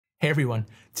Hey everyone,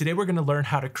 today we're going to learn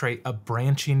how to create a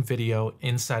branching video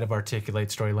inside of Articulate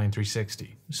Storyline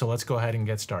 360. So let's go ahead and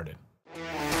get started.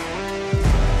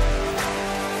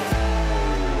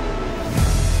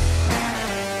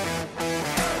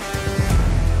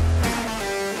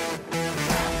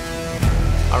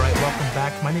 Alright, welcome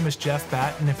back. My name is Jeff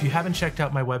Batt, and if you haven't checked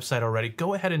out my website already,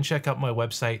 go ahead and check out my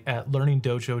website at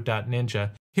learningdojo.ninja.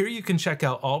 Here you can check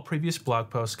out all previous blog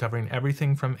posts covering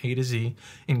everything from A to Z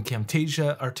in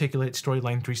Camtasia, Articulate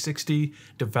Storyline 360,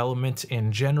 development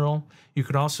in general. You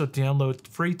can also download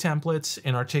free templates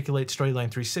in Articulate Storyline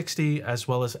 360, as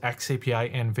well as XAPI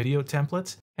and video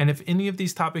templates. And if any of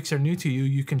these topics are new to you,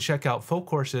 you can check out full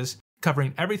courses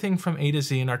covering everything from A to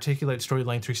Z in Articulate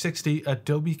Storyline 360,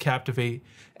 Adobe Captivate,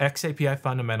 XAPI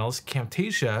Fundamentals,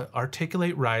 Camtasia,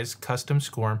 Articulate Rise, Custom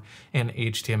SCORM, and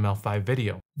HTML5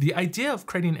 video. The idea of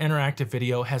creating interactive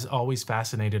video has always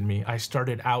fascinated me. I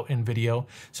started out in video,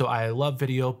 so I love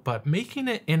video, but making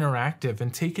it interactive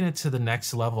and taking it to the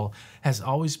next level has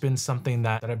always been something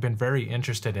that I've been very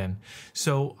interested in.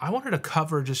 So I wanted to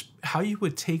cover just how you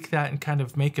would take that and kind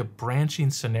of make a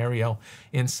branching scenario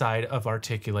inside of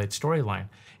Articulate Storyline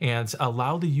and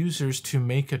allow the users to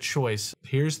make a choice.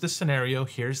 Here's the scenario,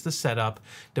 here's the setup.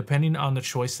 Depending on the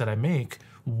choice that I make,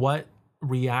 what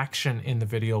reaction in the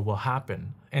video will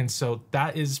happen. And so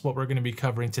that is what we're going to be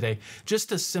covering today.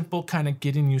 Just a simple kind of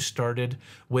getting you started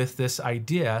with this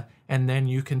idea, and then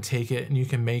you can take it and you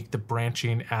can make the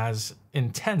branching as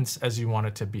intense as you want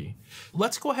it to be.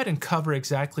 Let's go ahead and cover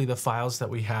exactly the files that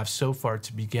we have so far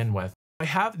to begin with. I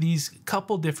have these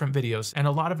couple different videos, and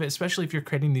a lot of it, especially if you're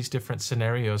creating these different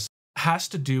scenarios, has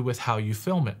to do with how you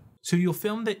film it. So you'll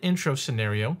film the intro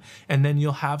scenario, and then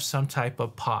you'll have some type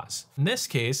of pause. In this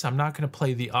case, I'm not going to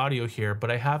play the audio here, but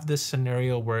I have this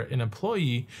scenario where an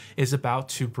employee is about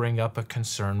to bring up a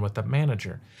concern with the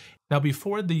manager. Now,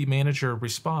 before the manager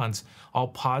responds, I'll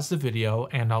pause the video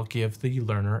and I'll give the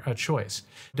learner a choice.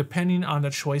 Depending on the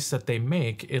choice that they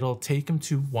make, it'll take them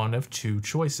to one of two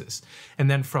choices. And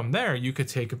then from there, you could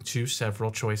take them to several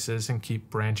choices and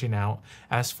keep branching out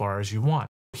as far as you want.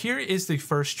 Here is the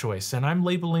first choice, and I'm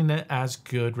labeling it as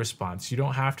good response. You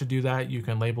don't have to do that. You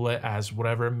can label it as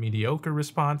whatever, mediocre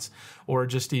response, or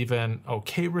just even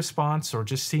okay response, or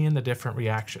just seeing the different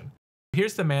reaction.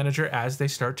 Here's the manager as they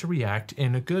start to react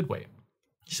in a good way.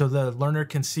 So the learner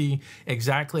can see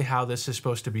exactly how this is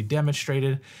supposed to be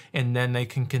demonstrated, and then they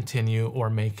can continue or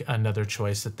make another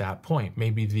choice at that point.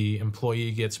 Maybe the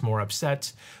employee gets more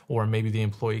upset, or maybe the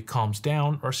employee calms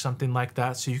down or something like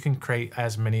that. So you can create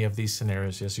as many of these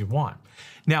scenarios as you want.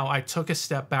 Now, I took a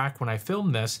step back when I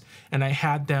filmed this, and I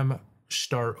had them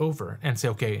start over and say,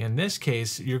 okay, in this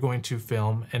case, you're going to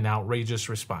film an outrageous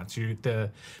response.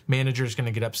 The manager is going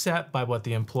to get upset by what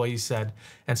the employee said,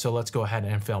 and so let's go ahead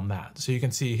and film that. So you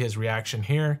can see his reaction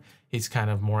here. He's kind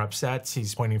of more upset.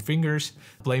 He's pointing fingers,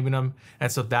 blaming him,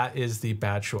 and so that is the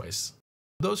bad choice.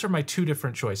 Those are my two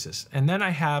different choices. And then I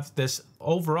have this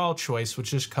overall choice,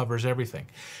 which just covers everything.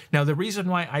 Now, the reason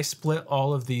why I split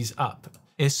all of these up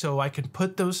is so I can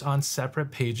put those on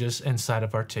separate pages inside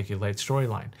of Articulate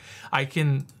Storyline. I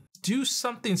can do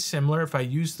something similar if I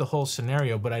use the whole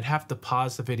scenario, but I'd have to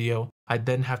pause the video. I'd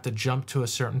then have to jump to a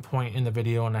certain point in the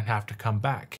video, and I'd have to come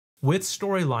back. With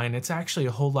Storyline, it's actually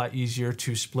a whole lot easier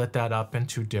to split that up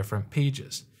into different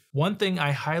pages. One thing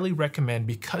I highly recommend,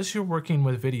 because you're working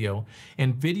with video,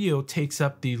 and video takes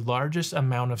up the largest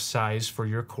amount of size for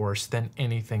your course than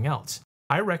anything else,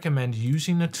 I recommend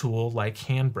using a tool like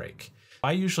Handbrake.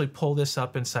 I usually pull this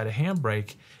up inside of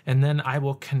Handbrake, and then I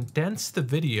will condense the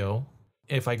video.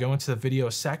 If I go into the video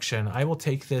section, I will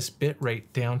take this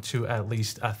bitrate down to at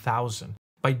least 1,000.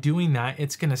 By doing that,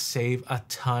 it's going to save a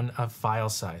ton of file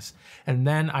size. And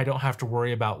then I don't have to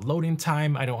worry about loading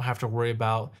time. I don't have to worry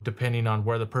about, depending on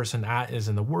where the person is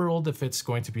in the world, if it's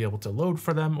going to be able to load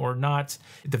for them or not.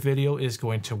 The video is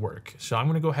going to work. So I'm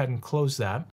going to go ahead and close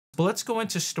that. But let's go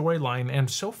into Storyline,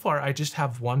 and so far I just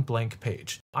have one blank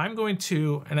page. I'm going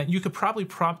to, and you could probably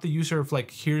prompt the user of like,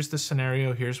 here's the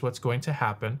scenario, here's what's going to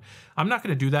happen. I'm not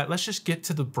going to do that. Let's just get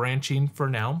to the branching for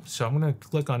now. So I'm going to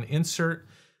click on Insert.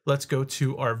 Let's go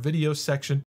to our video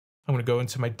section. I'm going to go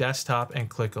into my desktop and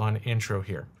click on Intro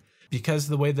here. Because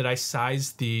the way that I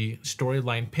size the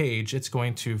Storyline page, it's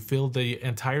going to fill the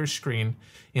entire screen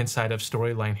inside of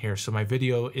Storyline here. So my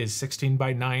video is 16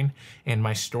 by 9, and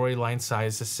my Storyline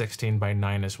size is 16 by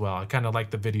 9 as well. I kind of like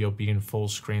the video being full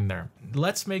screen there.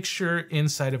 Let's make sure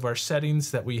inside of our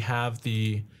settings that we have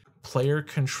the player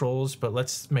controls, but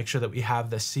let's make sure that we have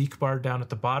the seek bar down at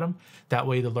the bottom. That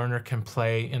way the learner can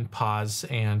play and pause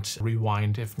and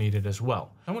rewind if needed as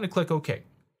well. I'm going to click OK.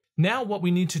 Now what we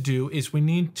need to do is we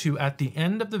need to, at the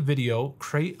end of the video,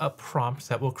 create a prompt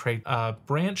that will create a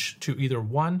branch to either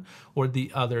one or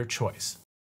the other choice.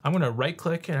 I'm going to right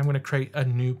click and I'm going to create a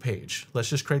new page.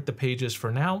 Let's just create the pages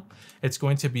for now. It's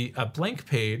going to be a blank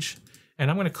page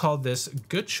and I'm going to call this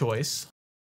good choice.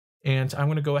 And I'm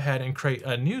going to go ahead and create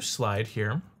a new slide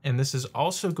here. And this is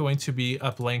also going to be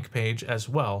a blank page as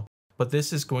well, but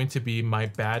this is going to be my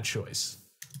bad choice.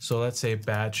 So let's say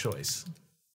bad choice.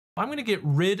 I'm going to get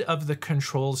rid of the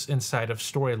controls inside of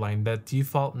Storyline, the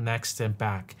default, next, and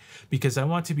back, because I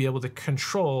want to be able to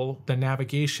control the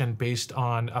navigation based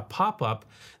on a pop-up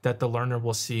that the learner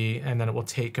will see, and then it will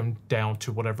take them down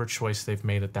to whatever choice they've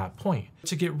made at that point.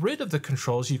 To get rid of the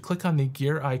controls, you click on the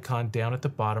gear icon down at the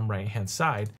bottom right-hand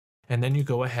side, and then you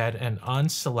go ahead and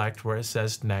unselect where it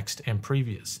says next and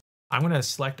previous. I'm going to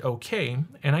select OK,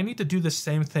 and I need to do the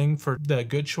same thing for the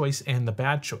good choice and the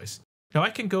bad choice. Now I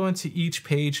can go into each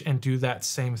page and do that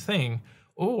same thing,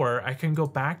 or I can go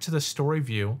back to the story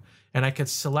view and I could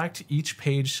select each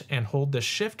page and hold the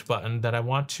shift button that I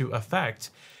want to affect,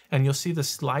 and you'll see the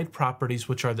slide properties,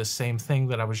 which are the same thing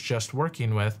that I was just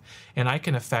working with, and I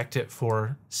can affect it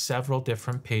for several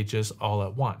different pages all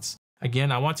at once.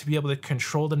 Again, I want to be able to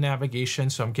control the navigation,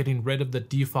 so I'm getting rid of the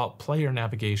default player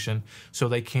navigation so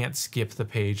they can't skip the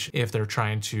page if they're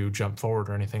trying to jump forward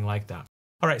or anything like that.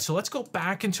 All right, so let's go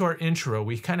back into our intro.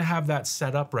 We kind of have that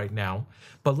set up right now,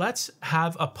 but let's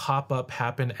have a pop-up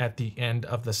happen at the end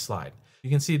of the slide.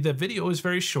 You can see the video is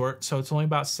very short, so it's only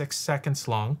about 6 seconds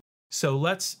long. So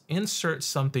let's insert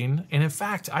something. And in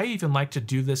fact, I even like to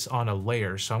do this on a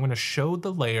layer. So I'm going to show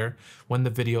the layer when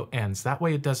the video ends. That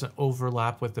way it doesn't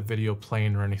overlap with the video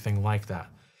playing or anything like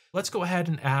that. Let's go ahead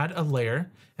and add a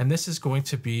layer. And this is going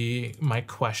to be my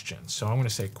question. So I'm going to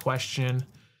say question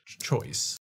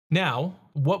choice. Now,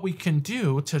 what we can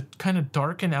do to kind of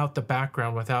darken out the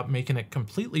background without making it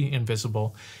completely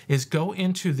invisible is go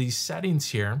into these settings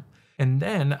here, and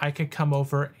then I can come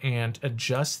over and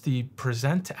adjust the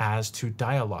present as to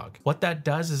dialogue. What that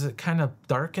does is it kind of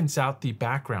darkens out the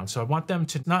background. So I want them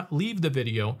to not leave the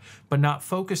video, but not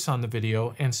focus on the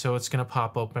video. And so it's going to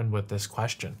pop open with this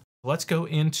question. Let's go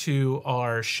into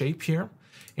our shape here,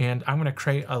 and I'm going to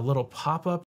create a little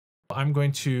pop-up. I'm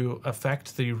going to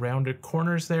affect the rounded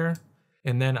corners there,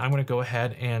 and then I'm going to go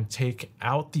ahead and take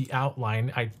out the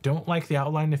outline. I don't like the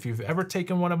outline. If you've ever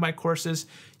taken one of my courses,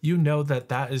 you know that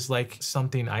that is like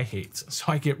something I hate. So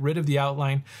I get rid of the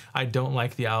outline. I don't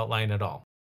like the outline at all.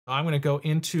 I'm going to go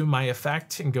into my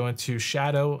effect and go into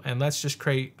shadow, and let's just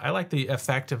create, I like the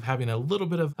effect of having a little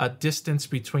bit of a distance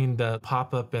between the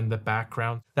pop-up and the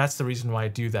background. That's the reason why I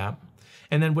do that.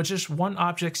 And then with just one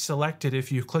object selected,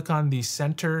 if you click on the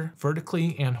center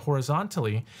vertically and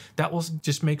horizontally, that will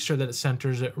just make sure that it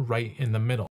centers it right in the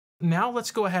middle. Now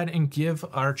let's go ahead and give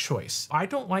our choice. I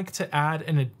don't like to add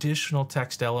an additional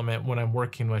text element when I'm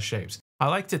working with shapes. I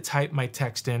like to type my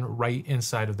text in right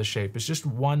inside of the shape. It's just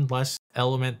one less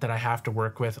element that I have to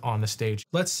work with on the stage.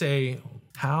 Let's say,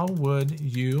 how would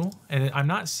you, and I'm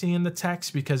not seeing the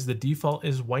text because the default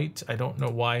is white. I don't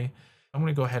know why. I'm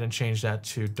going to go ahead and change that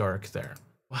to dark there.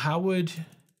 How would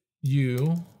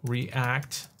you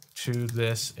react to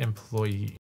this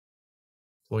employee's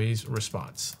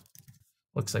response?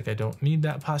 Looks like I don't need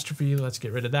that apostrophe. Let's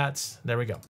get rid of that. There we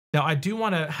go. Now I do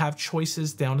want to have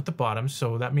choices down at the bottom.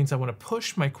 So that means I want to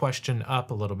push my question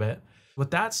up a little bit.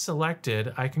 With that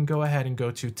selected, I can go ahead and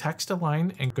go to text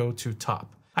align and go to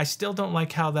top. I still don't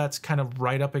like how that's kind of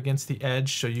right up against the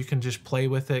edge. So you can just play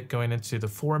with it going into the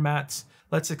formats.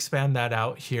 Let's expand that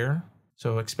out here.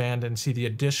 So expand and see the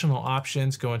additional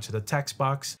options, go into the text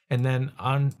box. And then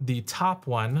on the top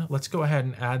one, let's go ahead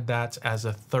and add that as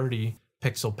a 30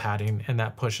 pixel padding, and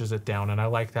that pushes it down. And I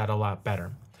like that a lot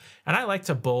better. And I like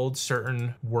to bold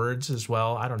certain words as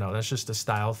well. I don't know, that's just a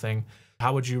style thing.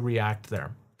 How would you react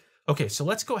there? Okay, so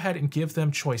let's go ahead and give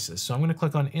them choices. So I'm going to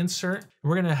click on insert.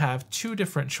 We're going to have 2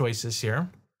 different choices here.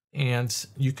 And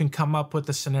you can come up with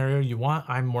the scenario you want.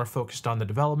 I'm more focused on the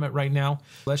development right now.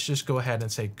 Let's just go ahead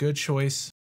and say good choice.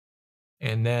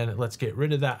 And then let's get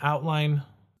rid of that outline.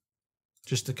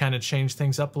 Just to kind of change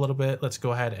things up a little bit, let's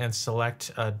go ahead and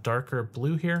select a darker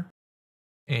blue here.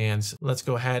 And let's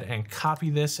go ahead and copy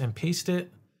this and paste it,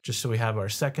 just so we have our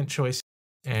second choice.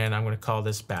 And I'm going to call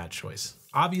this bad choice.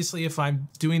 Obviously, if I'm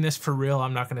doing this for real,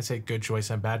 I'm not going to say good choice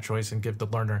and bad choice and give the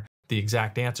learner the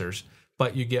exact answers,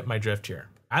 but you get my drift here.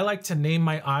 I like to name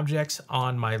my objects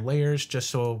on my layers just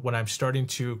so when I'm starting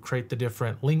to create the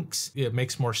different links, it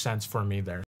makes more sense for me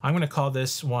there. I'm going to call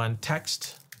this one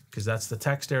text because that's the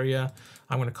text area.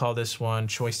 I'm going to call this one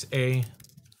choice A,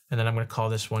 and then I'm going to call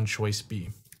this one choice B.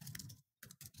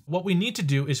 What we need to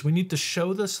do is we need to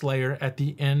show this layer at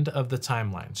the end of the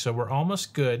timeline. So we're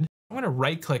almost good. I'm going to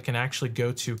right click and actually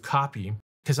go to copy,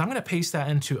 because I'm going to paste that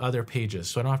into other pages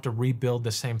so I don't have to rebuild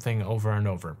the same thing over and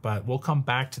over. But we'll come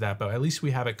back to that, but at least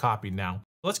we have it copied now.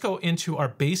 Let's go into our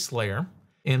base layer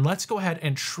and let's go ahead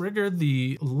and trigger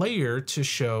the layer to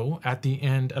show at the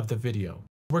end of the video.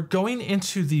 We're going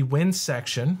into the when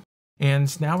section,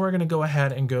 and now we're going to go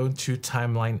ahead and go to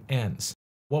timeline ends.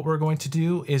 What we're going to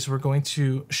do is we're going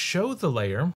to show the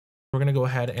layer. We're going to go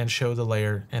ahead and show the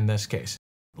layer in this case.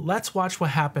 Let's watch what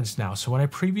happens now. So when I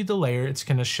preview the layer, it's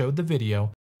going to show the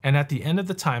video, and at the end of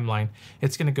the timeline,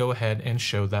 it's going to go ahead and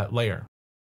show that layer.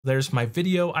 There's my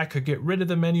video. I could get rid of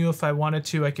the menu if I wanted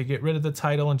to. I could get rid of the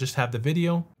title and just have the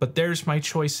video, but there's my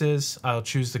choices. I'll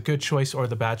choose the good choice or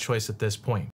the bad choice at this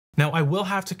point. Now I will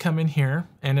have to come in here,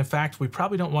 and in fact, we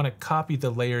probably don't want to copy the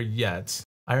layer yet.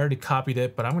 I already copied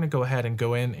it, but I'm going to go ahead and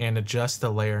go in and adjust the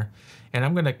layer, and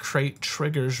I'm going to create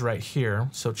triggers right here.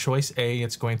 So choice A,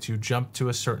 it's going to jump to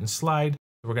a certain slide.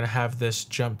 We're going to have this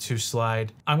jump to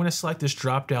slide. I'm going to select this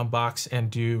drop down box and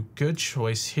do good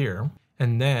choice here.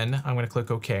 And then I'm going to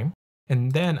click OK.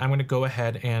 And then I'm going to go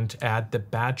ahead and add the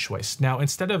bad choice. Now,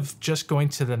 instead of just going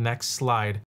to the next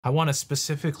slide, I want to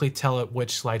specifically tell it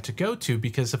which slide to go to,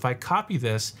 because if I copy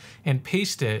this and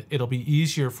paste it, it'll be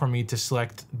easier for me to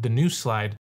select the new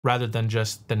slide rather than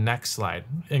just the next slide,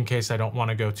 in case I don't want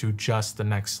to go to just the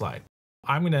next slide.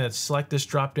 I'm going to select this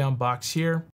drop down box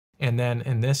here. And then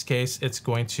in this case, it's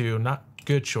going to not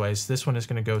good choice. This one is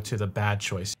going to go to the bad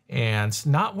choice, and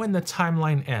not when the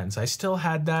timeline ends. I still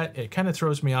had that. It kind of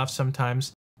throws me off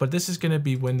sometimes, but this is going to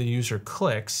be when the user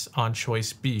clicks on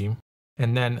choice B.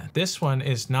 And then this one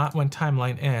is not when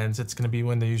timeline ends. It's going to be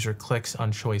when the user clicks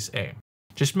on choice A.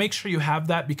 Just make sure you have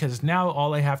that, because now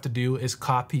all I have to do is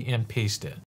copy and paste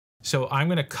it. So I'm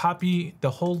going to copy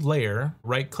the whole layer,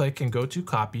 right click and go to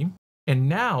copy. And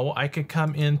now I could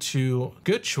come into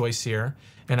good choice here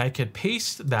and I could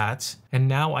paste that. And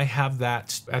now I have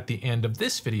that at the end of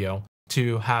this video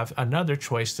to have another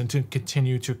choice and to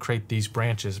continue to create these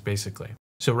branches basically.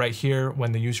 So right here,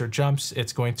 when the user jumps,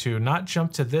 it's going to not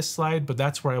jump to this slide, but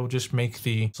that's where I will just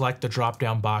select the drop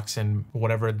down box, and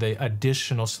whatever the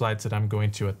additional slides that I'm going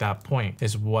to at that point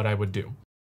is what I would do.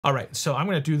 All right, so I'm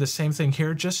going to do the same thing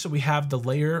here just so we have the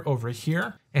layer over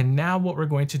here. And now what we're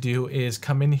going to do is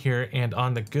come in here, and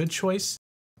on the good choice,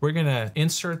 we're going to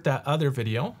insert that other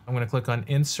video. I'm going to click on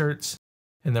insert,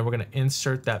 and then we're going to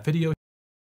insert that video.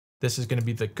 This is going to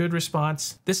be the good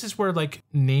response. This is where like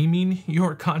naming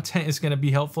your content is going to be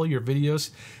helpful, your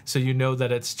videos. So you know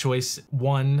that it's choice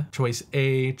 1, choice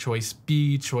A, choice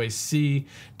B, choice C,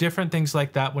 different things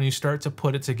like that. When you start to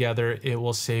put it together, it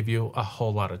will save you a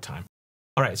whole lot of time.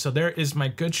 All right, so there is my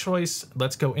good choice.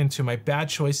 Let's go into my bad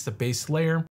choice, the base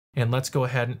layer, and let's go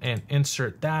ahead and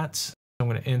insert that. I'm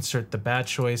going to insert the bad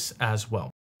choice as well.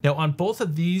 Now on both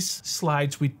of these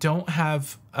slides, we don't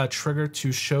have a trigger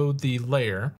to show the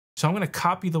layer. So I'm going to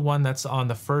copy the one that's on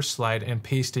the first slide and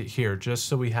paste it here just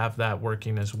so we have that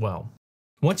working as well.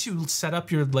 Once you set up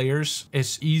your layers,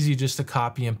 it's easy just to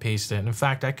copy and paste it. In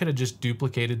fact, I could have just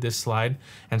duplicated this slide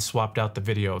and swapped out the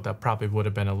video. That probably would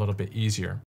have been a little bit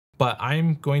easier. But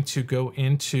I'm going to go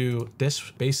into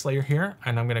this base layer here,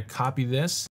 and I'm going to copy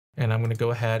this, and I'm going to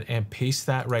go ahead and paste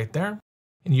that right there.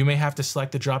 And you may have to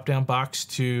select the drop-down box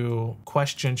to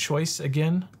question choice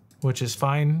again, which is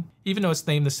fine. Even though it's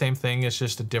named the same thing, it's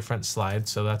just a different slide.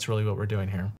 So that's really what we're doing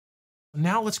here.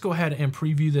 Now let's go ahead and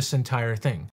preview this entire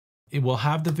thing. It will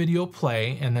have the video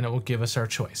play, and then it will give us our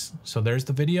choice. So there's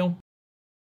the video.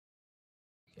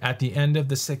 At the end of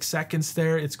the 6 seconds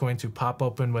there, it's going to pop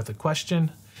open with a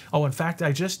question. Oh, in fact,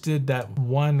 I just did that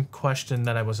one question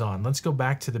that I was on. Let's go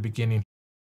back to the beginning.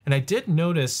 And I did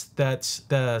notice that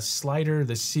the slider,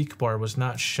 the seek bar, was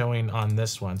not showing on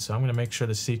this one. So I'm going to make sure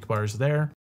the seek bar is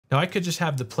there. Now I could just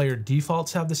have the player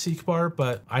defaults have the seek bar,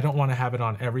 but I don't want to have it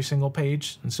on every single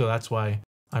page. And so that's why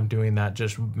I'm doing that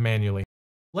just manually.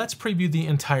 Let's preview the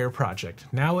entire project.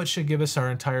 Now it should give us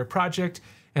our entire project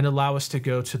and allow us to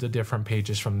go to the different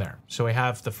pages from there. So we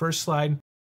have the first slide.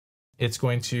 It's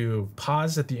going to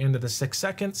pause at the end of the 6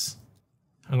 seconds.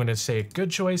 I'm going to say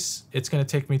good choice. It's going to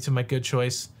take me to my good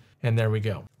choice. And there we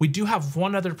go. We do have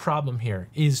one other problem here,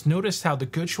 is notice how the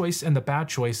good choice and the bad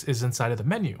choice is inside of the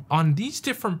menu. On these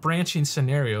different branching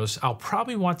scenarios, I'll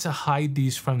probably want to hide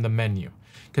these from the menu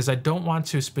because I don't want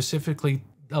to specifically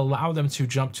allow them to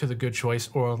jump to the good choice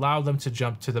or allow them to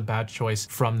jump to the bad choice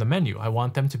from the menu. I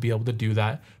want them to be able to do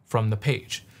that from the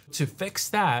page. To fix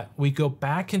that, we go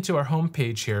back into our home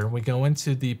page here. We go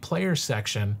into the player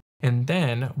section, and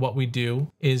then what we do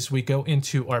is we go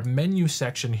into our menu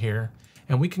section here,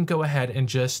 and we can go ahead and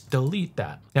just delete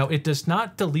that. Now, it does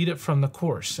not delete it from the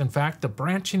course. In fact, the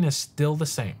branching is still the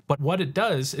same. But what it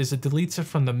does is it deletes it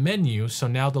from the menu, so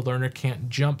now the learner can't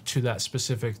jump to that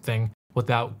specific thing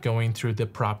without going through the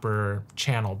proper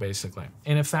channel, basically.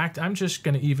 And in fact, I'm just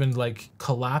gonna even like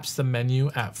collapse the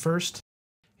menu at first,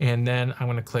 and then I'm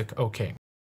gonna click OK.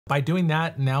 By doing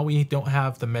that, now we don't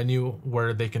have the menu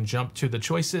where they can jump to the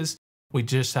choices. We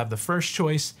just have the first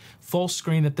choice, full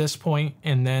screen at this point,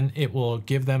 and then it will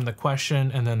give them the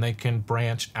question, and then they can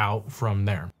branch out from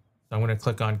there. I'm gonna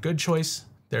click on good choice.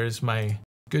 There's my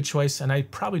good choice, and I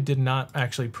probably did not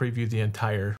actually preview the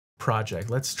entire project.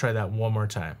 Let's try that one more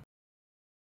time.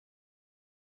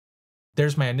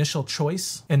 There's my initial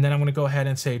choice, and then I'm gonna go ahead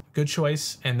and say good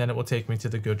choice, and then it will take me to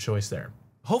the good choice there.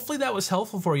 Hopefully that was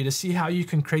helpful for you to see how you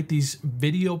can create these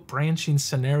video branching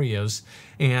scenarios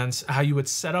and how you would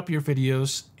set up your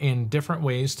videos in different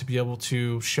ways to be able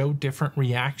to show different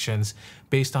reactions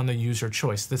based on the user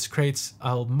choice. This creates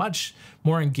a much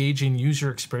more engaging user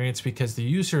experience because the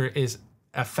user is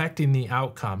affecting the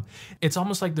outcome. It's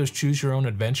almost like those choose your own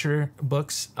adventure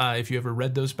books. If you ever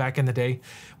read those back in the day,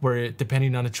 where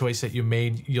depending on the choice that you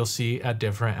made, you'll see a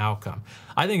different outcome.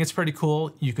 I think it's pretty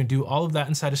cool. You can do all of that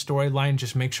inside a Storyline.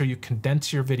 Just make sure you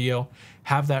condense your video,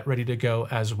 have that ready to go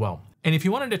as well. And if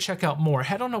you wanted to check out more,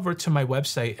 head on over to my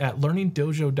website at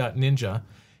learningdojo.ninja.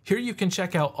 Here you can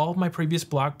check out all of my previous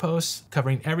blog posts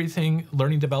covering everything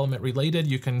learning development related.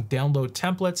 You can download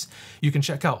templates. You can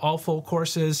check out all full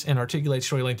courses in Articulate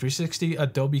Storyline 360,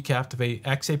 Adobe Captivate,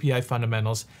 XAPI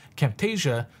Fundamentals,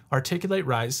 Camtasia, Articulate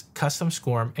Rise, Custom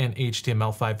SCORM, and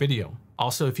HTML5 video.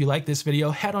 Also, if you like this video,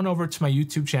 head on over to my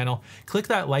YouTube channel, click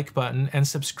that like button, and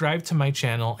subscribe to my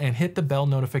channel, and hit the bell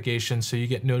notification so you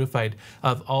get notified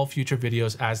of all future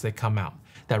videos as they come out.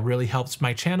 That really helps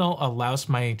my channel, allows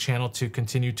my channel to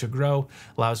continue to grow,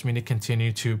 allows me to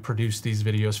continue to produce these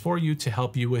videos for you to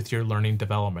help you with your learning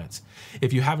development.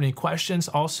 If you have any questions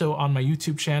also on my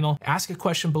YouTube channel, ask a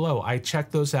question below. I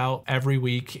check those out every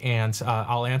week, and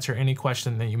I'll answer any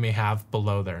question that you may have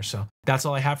below there. So that's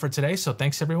all I have for today. So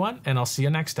thanks everyone, and I'll see you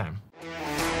next time.